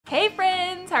Hey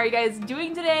friends, how are you guys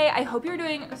doing today? I hope you're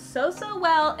doing so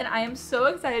well, and I am so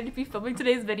excited to be filming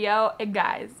today's video. And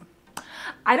guys,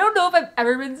 I don't know if I've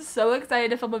ever been so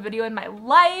excited to film a video in my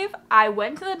life. I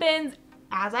went to the bins,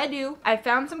 as I do. I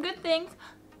found some good things,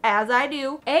 as I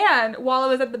do. And while I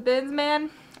was at the bins, man,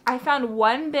 I found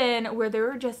one bin where there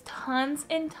were just tons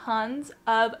and tons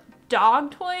of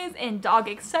dog toys and dog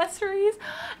accessories,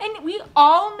 and we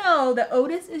all know that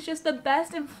Otis is just the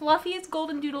best and fluffiest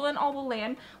goldendoodle in all the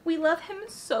land. We love him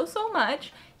so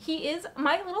much. He is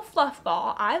my little fluff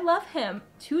ball. I love him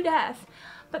to death.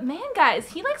 But man, guys,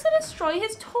 he likes to destroy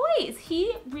his toys.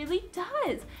 He really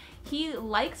does. He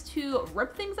likes to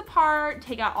rip things apart,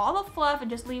 take out all the fluff, and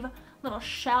just leave little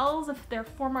shells of their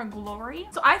former glory.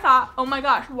 So I thought, oh my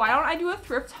gosh, why don't I do a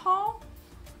thrift haul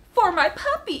for my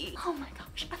puppy? Oh my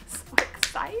gosh, I'm so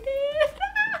excited.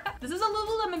 This is a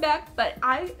Lululemon bag, but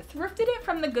I thrifted it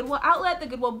from the Goodwill Outlet, the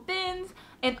Goodwill Bins,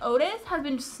 and Otis has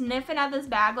been sniffing at this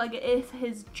bag like it is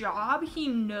his job. He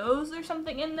knows there's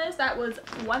something in this that was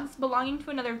once belonging to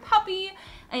another puppy,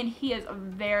 and he is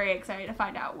very excited to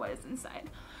find out what is inside.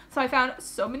 So I found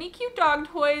so many cute dog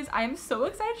toys. I am so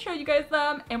excited to show you guys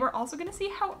them, and we're also gonna see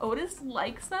how Otis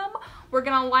likes them. We're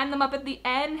gonna line them up at the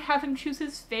end, have him choose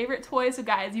his favorite toy. So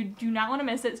guys, you do not wanna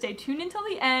miss it. Stay tuned until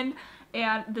the end,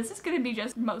 and this is gonna be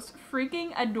just the most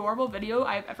freaking adorable video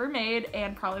I've ever made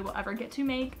and probably will ever get to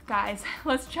make. Guys,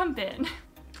 let's jump in.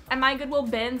 At my Goodwill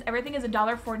Bins, everything is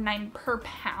 $1.49 per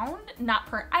pound, not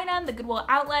per item. The Goodwill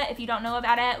Outlet, if you don't know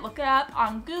about it, look it up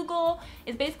on Google.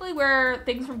 It's basically where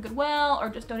things from Goodwill or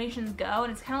just donations go,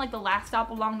 and it's kind of like the last stop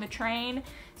along the train.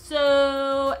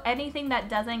 So anything that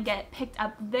doesn't get picked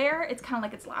up there, it's kind of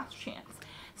like its last chance.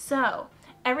 So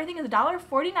everything is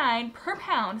 $1.49 per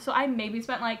pound, so I maybe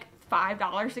spent like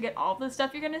 $5 to get all the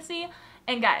stuff you're gonna see.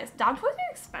 And guys, dog toys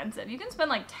are expensive. You can spend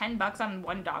like 10 bucks on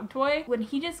one dog toy. When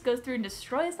he just goes through and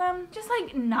destroys them, just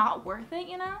like not worth it,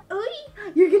 you know?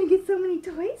 Oy, you're gonna get so many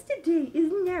toys today,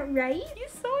 isn't that right?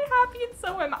 He's so happy and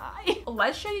so am I.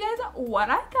 Let's show you guys what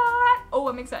I got. Oh,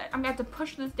 I'm excited. I'm gonna have to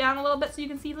push this down a little bit so you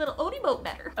can see little Odie boat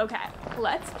better. Okay,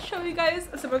 let's show you guys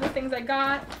some of the things I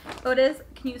got. Otis,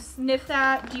 can you sniff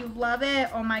that? Do you love it?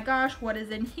 Oh my gosh, what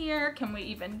is in here? Can we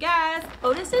even guess?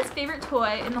 Otis's favorite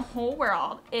toy in the whole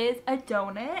world is a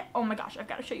donut. Oh my gosh, I've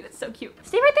got to show you. It's so cute.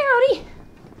 Stay right there,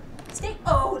 Odie. Stay,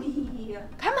 Odie.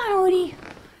 Come on, Odie.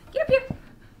 Get up here.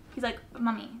 He's like,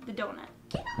 Mommy, the donut.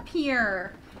 Get up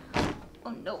here.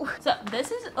 Oh no. So this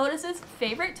is Otis's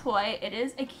favorite toy. It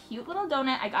is a cute little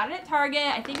donut. I got it at Target.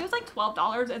 I think it was like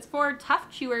 $12. It's for tough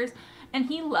chewers, and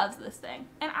he loves this thing.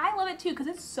 And I love it too because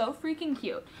it's so freaking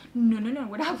cute. No,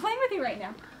 we're not playing with you right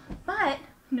now. But,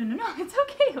 no, it's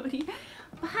okay, Odie.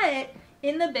 But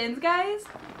in the bins, guys,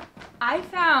 I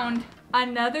found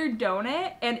another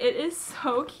donut, and it is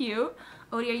so cute.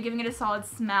 Odie, are you giving it a solid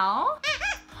smell?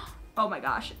 Oh my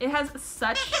gosh, it has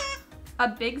such a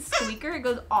big squeaker. It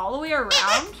goes all the way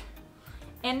around,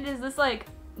 and it is this like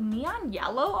neon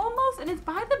yellow almost, and it's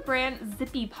by the brand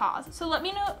Zippy Paws. So let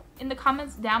me know in the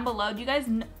comments down below. Do you guys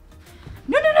know?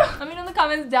 No. Let me know in the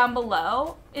comments down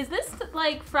below. Is this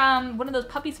like from one of those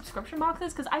puppy subscription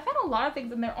boxes? Because I found a lot of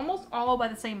things and they're almost all by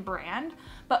the same brand.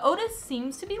 But Otis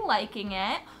seems to be liking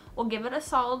it. We'll give it a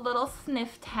solid little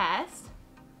sniff test.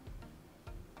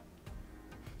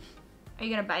 Are you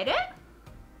gonna bite it?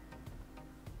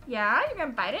 Yeah, you're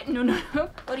gonna bite it? No.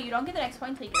 Odie, you don't get the next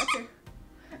one until you get up here.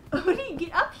 Odie,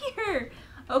 get up here.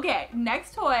 Okay,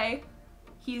 next toy.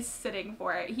 He's sitting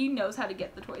for it. He knows how to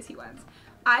get the toys he wants.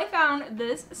 I found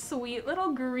this sweet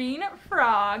little green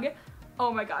frog.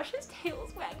 Oh my gosh, his tail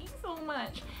is wagging so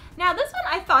much. Now this one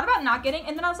I thought about not getting,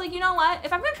 and then I was like, you know what?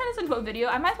 If I'm gonna turn this into a video,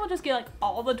 I might as well just get like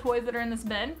all the toys that are in this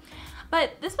bin.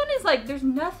 But this one is like, there's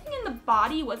nothing in the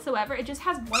body whatsoever. It just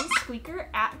has one squeaker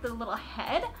at the little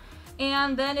head,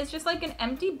 and then it's just like an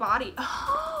empty body.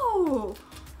 Oh,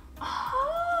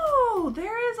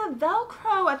 there is a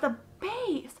Velcro at the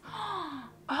base.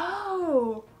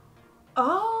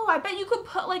 Oh, I bet you could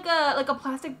put like a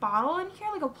plastic bottle in here,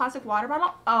 like a plastic water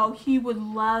bottle. Oh, he would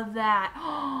love that.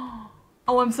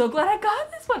 Oh, I'm so glad I got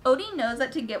this one. Odie knows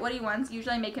that to get what he wants,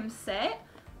 usually I make him sit,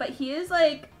 but he is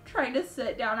like trying to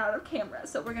sit down out of camera,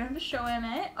 so we're gonna have to show him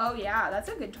it. Oh yeah, that's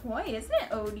a good toy, isn't it,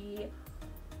 Odie?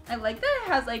 I like that it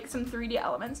has like some 3D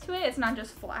elements to it. It's not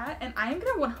just flat, and I am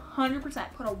gonna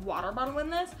 100% put a water bottle in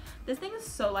this. This thing is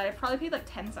so light. I probably paid like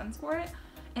 10 cents for it.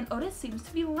 And Otis seems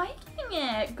to be liking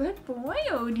it. Good boy,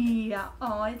 Odie.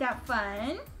 Oh, is that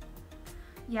fun?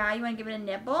 Yeah, you want to give it a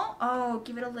nibble? Oh,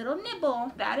 give it a little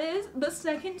nibble. That is the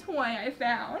second toy I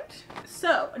found.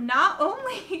 So, not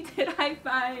only did I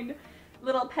find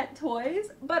little pet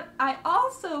toys, but I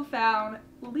also found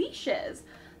leashes.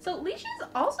 So leashes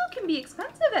also can be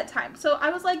expensive at times. So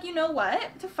I was like, you know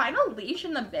what? To find a leash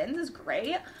in the bins is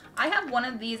great. I have one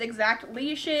of these exact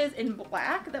leashes in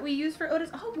black that we use for Otis.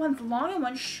 Oh, one's long and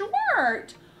one's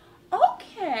short.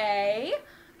 Okay.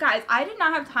 Guys, I did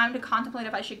not have time to contemplate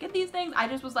if I should get these things. I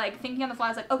just was like thinking on the fly. I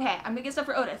was like, okay, I'm gonna get stuff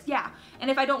for Otis. Yeah. And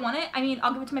if I don't want it, I mean,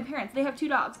 I'll give it to my parents. They have 2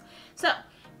 dogs. So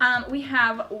we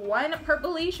have one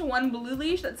purple leash, one blue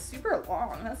leash that's super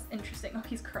long. That's interesting. Oh,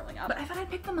 he's curling up. But I thought I'd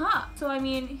pick them up. So, I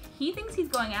mean, he thinks he's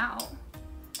going out.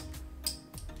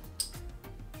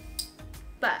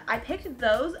 But I picked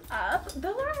those up.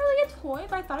 Those aren't really a toy,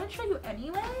 but I thought I'd show you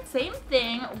anyway. Same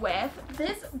thing with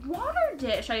this water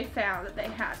dish I found that they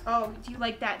had. Oh, do you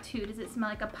like that too? Does it smell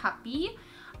like a puppy?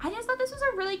 I just thought this was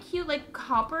a really cute, like,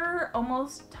 copper,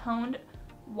 almost toned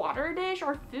water dish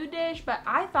or food dish, but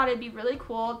I thought it'd be really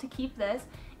cool to keep this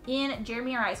in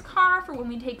Jeremy or I's car for when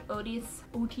we take Otis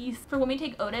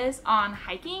on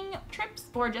hiking trips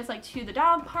or just like to the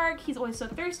dog park. He's always so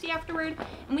thirsty afterward.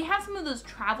 And we have some of those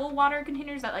travel water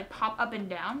containers that like pop up and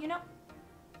down, you know?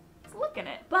 Let's look at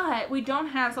it. But we don't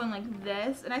have something like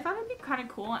this, and I thought it'd be kind of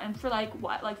cool. And for like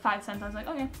what, like 5 cents, I was like,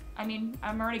 okay. I mean,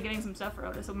 I'm already getting some stuff for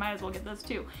Otis, so might as well get this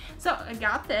too. So I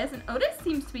got this, and Otis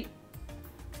seems to be,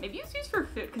 maybe it's used for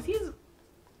food because he's,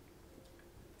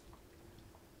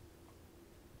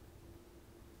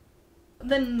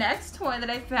 the next toy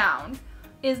that I found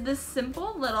is this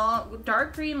simple little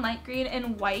dark green, light green,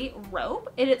 and white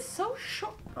rope. And it's so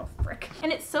short. Oh, frick.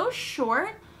 And it's so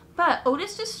short, but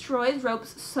Otis destroys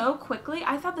ropes so quickly.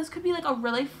 I thought this could be like a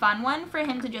really fun one for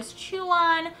him to just chew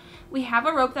on. We have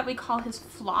a rope that we call his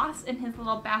floss in his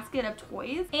little basket of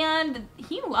toys, and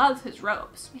he loves his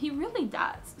ropes. He really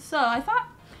does. So I thought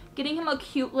getting him a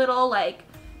cute little like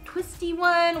twisty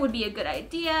one would be a good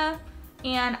idea.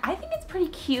 And I think it's pretty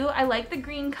cute. I like the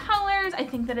green colors. I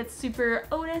think that it's super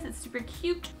Otis. It's super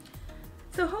cute.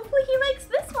 So hopefully he likes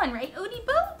this one, right, Odie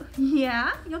Boo?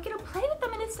 Yeah, you'll get to play with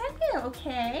them in a second,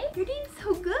 okay? You're doing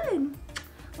so good.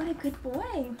 What a good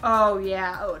boy. Oh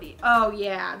yeah, Odie. Oh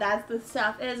yeah, that's the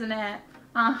stuff, isn't it?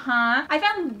 Uh-huh. I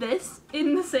found this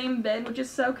in the same bin, which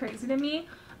is so crazy to me.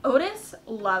 Otis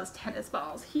loves tennis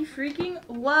balls. He freaking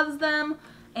loves them,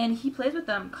 and he plays with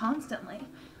them constantly.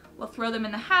 We'll throw them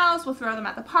in the house, we'll throw them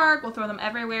at the park, we'll throw them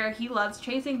everywhere. He loves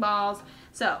chasing balls.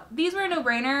 So these were a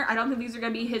no-brainer. I don't think these are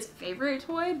gonna be his favorite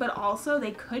toy, but also they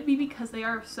could be because they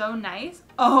are so nice.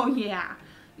 Oh yeah,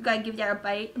 you gotta give that a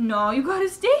bite. No, you gotta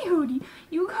stay, Odie.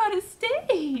 You gotta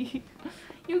stay.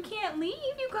 You can't leave,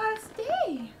 you gotta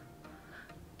stay.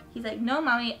 He's like, no,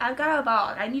 mommy, I've got a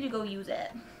ball. I need to go use it.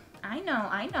 I know.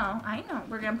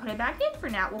 We're gonna put it back in for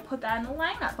now. We'll put that in the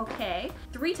lineup, okay?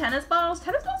 3 tennis balls.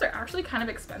 Tennis balls are actually kind of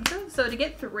expensive, so to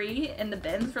get 3 in the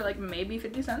bins for like maybe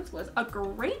 50 cents was a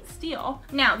great steal.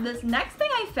 Now, this next thing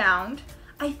I found,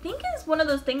 I think is one of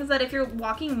those things that if you're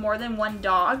walking more than one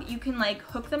dog, you can like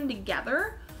hook them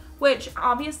together, which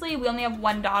obviously we only have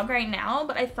 1 dog right now,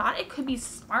 but I thought it could be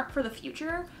smart for the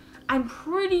future. I'm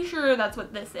pretty sure that's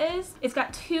what this is. It's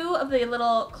got 2 of the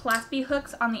little claspy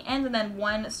hooks on the end and then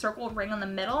 1 circle ring on the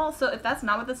middle. So if that's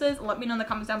not what this is, let me know in the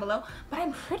comments down below. But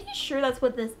I'm pretty sure that's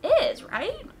what this is,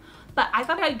 right? But I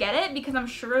thought I'd get it because I'm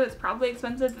sure it's probably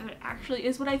expensive if it actually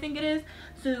is what I think it is.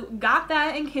 So got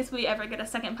that in case we ever get a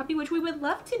second puppy, which we would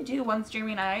love to do once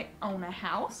Jeremy and I own a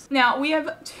house. Now we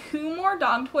have 2 more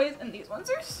dog toys, and these ones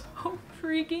are so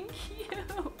freaking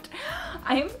cute.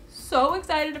 I am so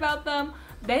excited about them.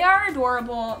 They are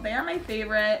adorable. They are my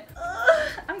favorite.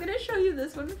 I'm gonna show you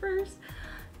this one first.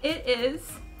 It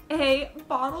is a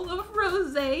bottle of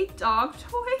rosé dog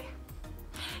toy.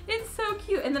 It's so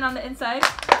cute. And then on the inside,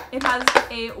 it has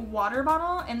a water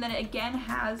bottle, and then it again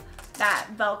has that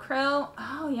Velcro.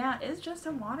 Oh yeah, it's just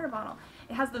a water bottle.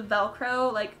 It has the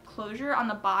Velcro like closure on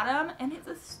the bottom, and it's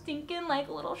a stinking like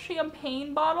little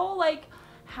champagne bottle. Like,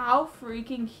 how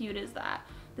freaking cute is that?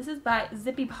 This is by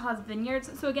Zippy Paws Vineyards.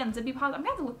 So again, Zippy Paws, I'm gonna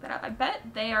have to look that up. I bet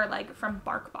they are like from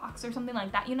BarkBox or something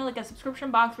like that. You know, like a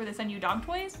subscription box where they send you dog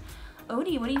toys.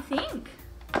 Odie, what do you think?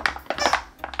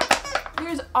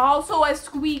 There's also a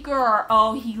squeaker.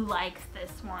 Oh, he likes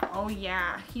this one. Oh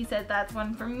yeah, he said that's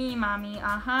one for me, mommy.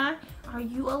 Uh-huh. Are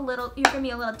you a little, you're gonna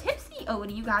be a little tipsy,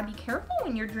 Odie. You gotta be careful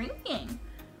when you're drinking.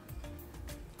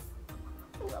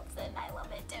 Loves it. I love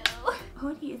it too.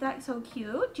 Odie, is that so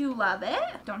cute? Do you love it?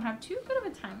 Don't have too good of a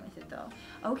time with it though.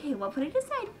 Okay, well, put it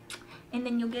aside and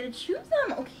then you'll get to choose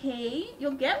them, okay?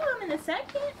 You'll get them in a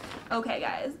second. Okay,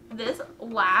 guys, this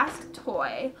last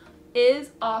toy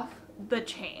is off the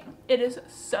chain. It is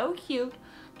so cute.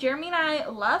 Jeremy and I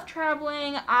love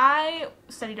traveling. I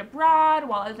studied abroad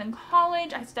while I was in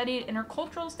college. I studied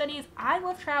intercultural studies. I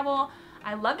love travel.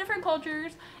 I love different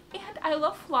cultures, and I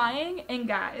love flying. And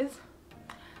guys,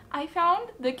 I found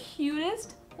the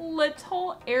cutest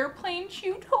little airplane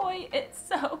shoe toy. It's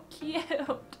so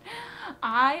cute.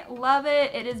 I love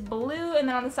it. It is blue, and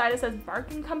then on the side it says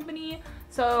Barking Company.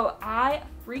 So I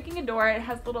freaking adore it. It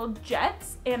has little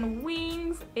jets and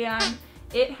wings, and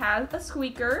it has a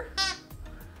squeaker.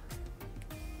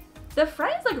 The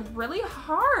front is like really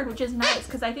hard, which is nice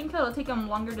because I think it'll take him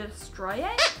longer to destroy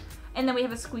it. And then we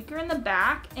have a squeaker in the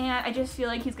back, and I just feel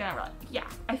like he's gonna,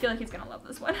 I feel like he's gonna love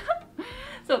this one.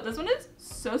 So this one is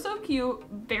so cute.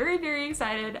 Very, very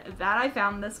excited that I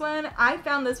found this one. I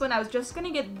was just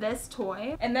gonna get this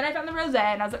toy, and then I found the rosé,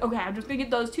 and I was like, okay, I'm just gonna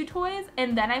get those 2 toys,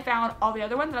 and then I found all the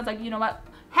other ones, and I was like, you know what?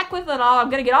 Heck with it all, I'm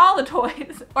gonna get all the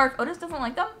toys. Or if Otis doesn't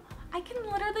like them, I can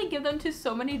literally give them to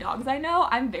so many dogs I know.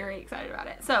 I'm very excited about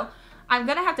it. So I'm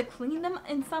gonna have to clean them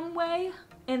in some way,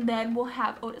 and then we'll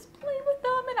have Otis play with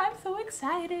them, and I'm so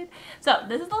excited. So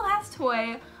this is the last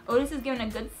toy. Otis is giving a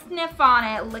good sniff on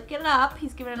it, lick it up.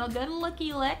 He's giving it a good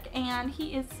licky lick, and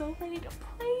he is so ready to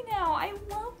play now. I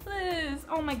love this.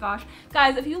 Oh my gosh.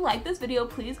 Guys, if you like this video,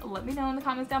 please let me know in the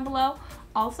comments down below.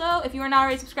 Also, if you are not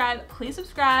already subscribed, please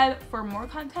subscribe for more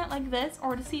content like this,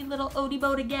 or to see little Odie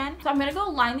boat again. So I'm gonna go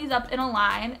line these up in a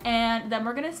line, and then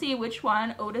we're gonna see which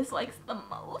one Otis likes the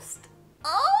most.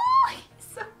 Oh,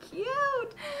 he's so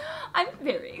cute. I'm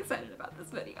very excited about this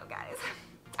video, guys.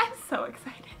 I'm so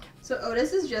excited. So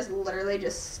Otis is just literally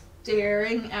just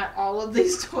staring at all of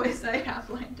these toys I have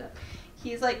lined up.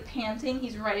 He's like panting.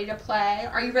 He's ready to play.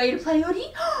 Are you ready to play,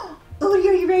 Odie? Odie,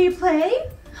 are you ready to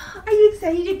play? Are you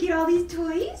excited to get all these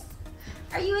toys?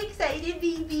 Are you excited,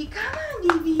 baby? Come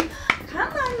on, baby.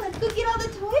 Come on, let's go get all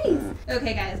the toys.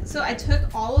 Okay, guys, so I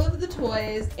took all of the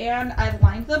toys and I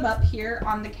lined them up here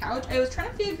on the couch. I was trying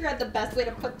to figure out the best way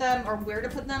to put them or where to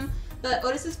put them, but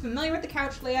Otis is familiar with the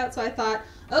couch layout, so I thought,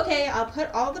 okay, I'll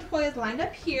put all the toys lined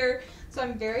up here. So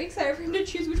I'm very excited for him to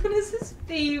choose which one is his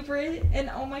favorite.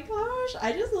 And oh my gosh,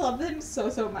 I just love him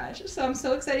so much. So I'm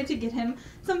so excited to get him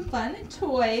some fun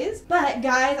toys. But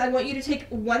guys, I want you to take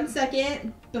 1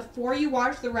 second before you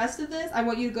watch the rest of this. I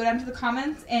want you to go down to the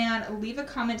comments and leave a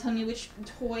comment telling me which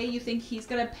toy you think he's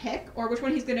gonna pick or which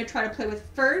one he's gonna try to play with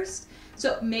first.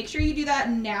 So make sure you do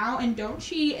that now and don't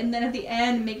cheat. And then at the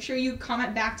end, make sure you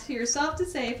comment back to yourself to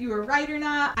say if you were right or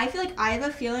not. I feel like I have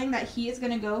a feeling that he is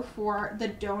gonna go for the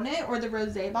donut or the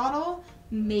rosé bottle,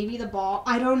 maybe the ball.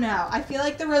 I don't know. I feel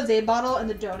like the rosé bottle and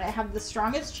the donut have the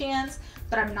strongest chance,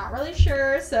 but I'm not really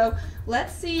sure. So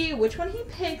let's see which one he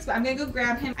picks, but I'm gonna go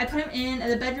grab him. I put him in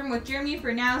the bedroom with Jeremy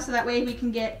for now, so that way we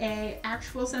can get a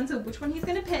actual sense of which one he's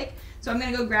gonna pick. So I'm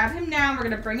gonna go grab him now, and we're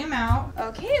gonna bring him out.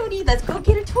 Okay, Odie, let's go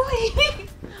get a toy.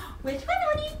 Which one,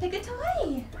 Odie? Pick a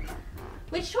toy.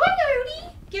 Which toy,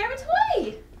 Odie? Grab a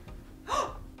toy.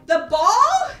 The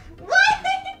ball? What?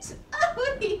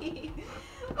 Odie,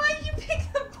 why did you pick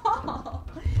the ball?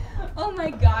 Oh my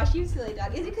gosh, you silly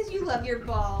dog. Is it because you love your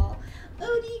ball?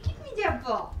 Odie, give me that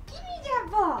ball. Give me that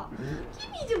ball. Give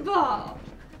me the ball.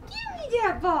 Give me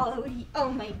that ball, Odie. Oh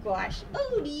my gosh.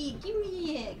 Odie, give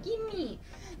me it. Give me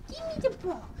the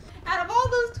ball. Out of all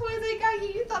those toys I got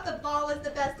you, you thought the ball was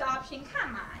the best option.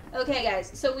 Come on. Okay,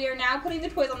 guys, so we are now putting the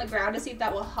toys on the ground to see if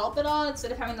that will help at all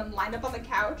instead of having them lined up on the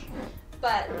couch.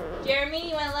 But, Jeremy,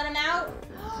 you want to let him out?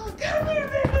 Oh, come here,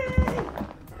 baby.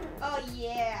 Oh,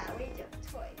 yeah. Where's the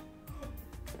toy?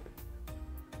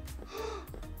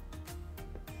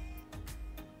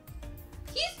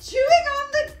 He's chewing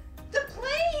on the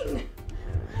plane!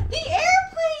 The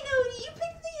airplane, Odie! You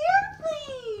picked the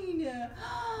airplane!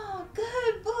 Oh,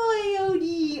 good boy,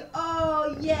 Odie!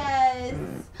 Oh, yes!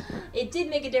 It did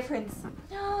make a difference.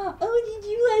 Oh, did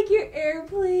you like your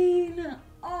airplane?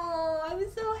 Oh, I'm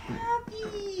so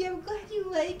happy! I'm glad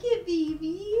you like it,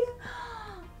 baby!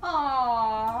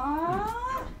 Aww!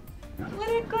 What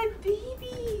a good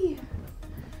baby!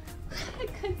 What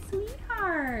a good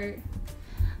sweetheart!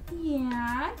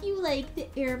 Yeah, you like the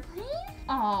airplane?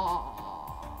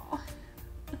 Aww.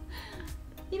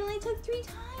 It only took 3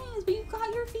 times, but you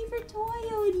got your favorite toy,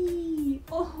 Odie.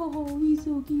 Oh, he's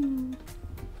so cute.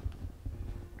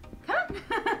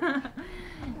 Come.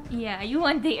 Yeah, you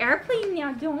want the airplane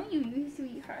now, don't you, you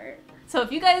sweetheart? So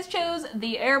if you guys chose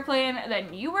the airplane,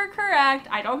 then you were correct.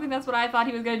 I don't think that's what I thought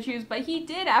he was gonna choose, but he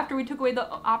did after we took away the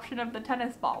option of the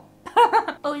tennis ball.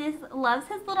 Otis loves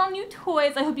his little new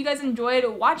toys. I hope you guys enjoyed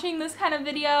watching this kind of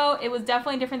video. It was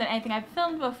definitely different than anything I've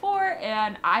filmed before,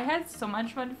 and I had so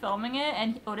much fun filming it,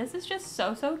 and Otis is just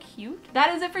so cute.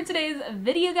 That is it for today's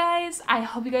video, guys. I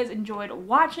hope you guys enjoyed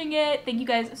watching it. Thank you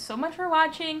guys so much for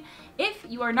watching. If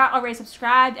you are not already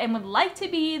subscribed and would like to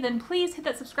be, then please hit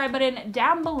that subscribe button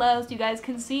down below so you guys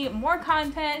can see more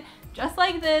content just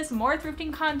like this, more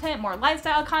thrifting content, more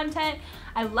lifestyle content.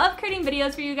 I love creating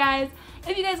videos for you guys.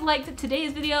 If you guys liked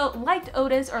today's video, liked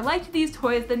Otis, or liked these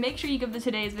toys, then make sure you give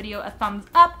today's video a thumbs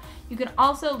up. You can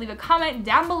also leave a comment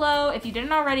down below if you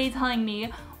didn't already, telling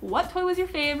me what toy was your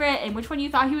favorite and which one you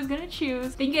thought he was gonna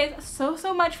choose. Thank you guys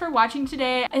so much for watching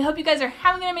today. I hope you guys are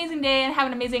having an amazing day and have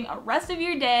an amazing rest of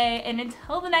your day. And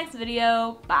until the next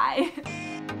video, bye.